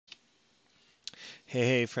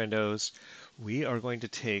Hey, friendos. We are going to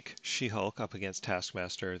take She-Hulk up against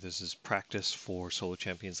Taskmaster. This is practice for Solo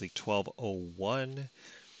Champions League 1201.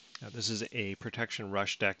 This is a protection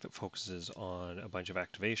rush deck that focuses on a bunch of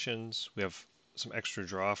activations. We have some extra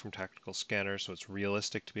draw from Tactical Scanner, so it's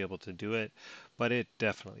realistic to be able to do it, but it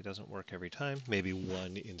definitely doesn't work every time. Maybe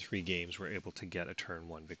 1 in 3 games we're able to get a turn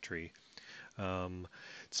 1 victory. Um,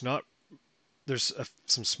 it's not there's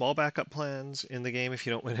some small backup plans in the game if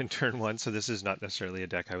you don't win in turn 1, so this is not necessarily a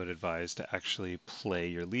deck I would advise to actually play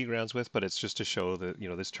your league rounds with, but it's just to show that,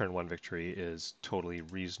 this turn 1 victory is totally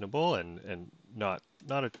reasonable and not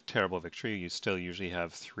a terrible victory. You still usually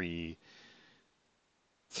have 3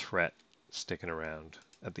 threat sticking around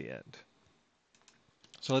at the end.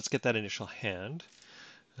 So let's get that initial hand.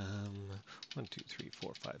 1, 2, 3,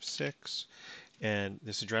 4, 5, 6. And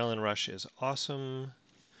this Adrenaline Rush is awesome.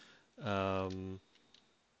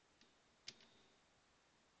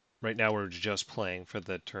 Right now we're just playing for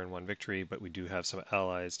the turn 1 victory, but we do have some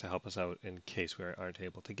allies to help us out in case we aren't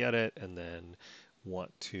able to get it, and then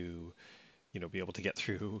want to, be able to get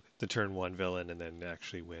through the turn 1 villain and then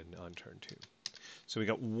actually win on turn 2. So we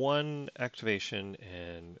got 1 activation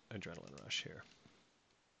and Adrenaline Rush here.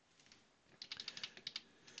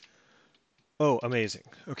 Oh, amazing.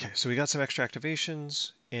 Okay, so we got some extra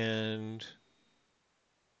activations, and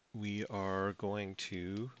we are going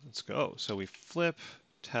to, let's go. So we flip,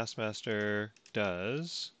 Taskmaster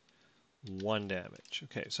does 1 damage.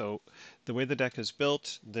 Okay, so the way the deck is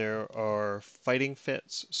built, there are fighting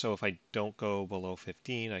fits. So if I don't go below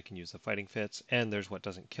 15, I can use the fighting fits. And there's what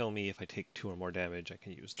doesn't kill me. If I take 2 or more damage, I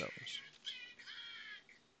can use those.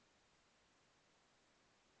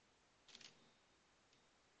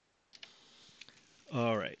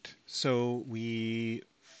 All right, so we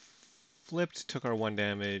flipped, took our 1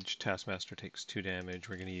 damage. Taskmaster takes 2 damage.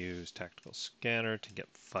 We're going to use Tactical Scanner to get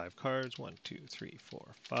 5 cards. 1, 2, 3,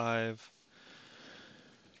 4, 5.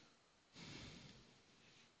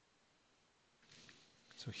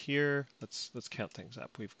 So here, let's count things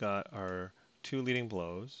up. We've got our 2 leading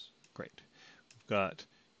blows. Great. We've got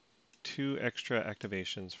 2 extra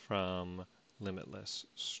activations from Limitless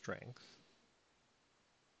Strength.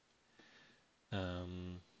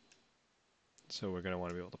 So we're going to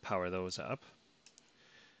want to be able to power those up.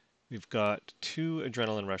 We've got 2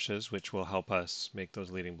 Adrenaline Rushes, which will help us make those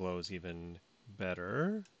leading blows even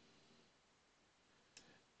better.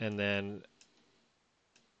 And then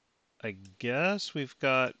I guess we've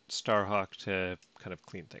got Starhawk to kind of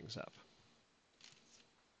clean things up.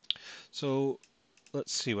 So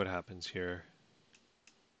let's see what happens here.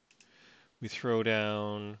 We throw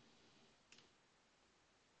down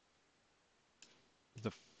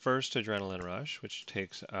the first Adrenaline Rush, which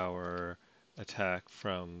takes our attack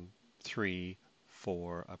from 3,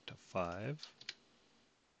 4, up to 5.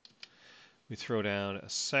 We throw down a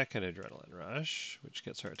second Adrenaline Rush, which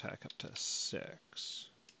gets our attack up to 6.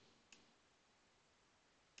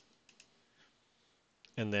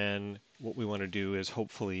 And then what we want to do is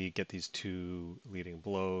hopefully get these 2 leading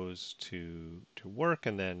blows to work,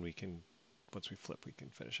 and then we can, once we flip, we can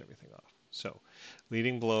finish everything off. So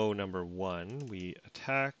leading blow number 1, we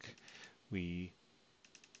attack, we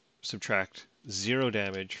subtract 0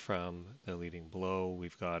 damage from the leading blow.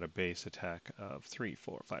 We've got a base attack of 3,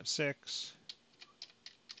 4, 5, 6.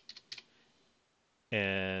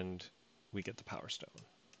 And we get the Power Stone.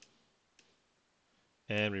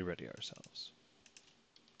 And we ready ourselves.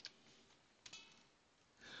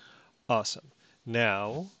 Awesome.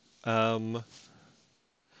 Now, now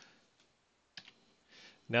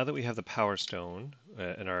that we have the Power Stone,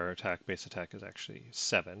 and our base attack is actually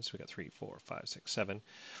 7, so we got 3, 4, 5, 6, 7.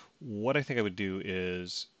 What I think I would do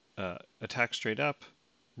is attack straight up,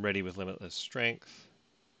 ready with Limitless Strength,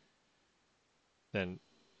 then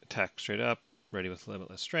attack straight up, ready with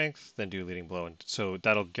Limitless Strength, then do Leading Blow. And so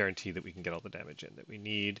that'll guarantee that we can get all the damage in that we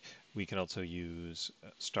need. We can also use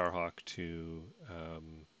Starhawk to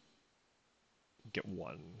get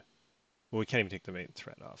 1. Well, we can't even take the main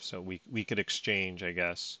threat off. So we could exchange, I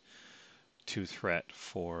guess, 2 threat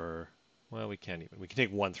for, well, we can't even. We can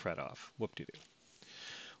take 1 threat off. Whoop-de-doo.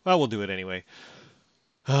 Well, we'll do it anyway.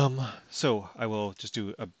 So I will just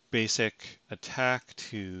do a basic attack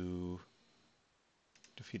to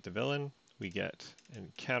defeat the villain. We get a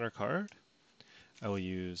counter card. I will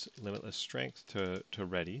use Limitless Strength to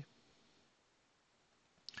ready.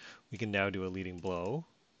 We can now do a leading blow,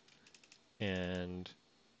 and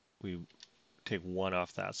we take 1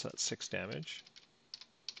 off that, so that's 6 damage.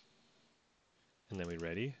 And then we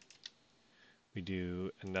ready. We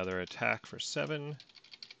do another attack for 7.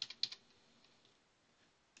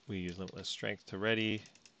 We use Limitless Strength to ready.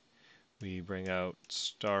 We bring out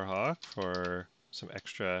Starhawk for some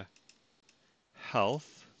extra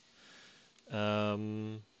health.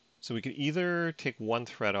 So we could either take one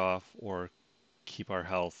threat off or keep our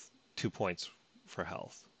health 2 points for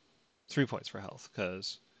health, 3 points for health,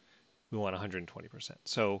 because we want 120%.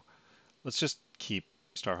 So let's just keep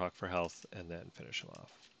Starhawk for health and then finish him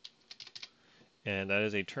off. And that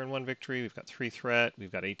is a turn 1 victory. We've got 3 threat,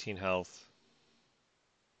 we've got 18 health.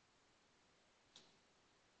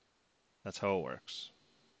 That's how it works.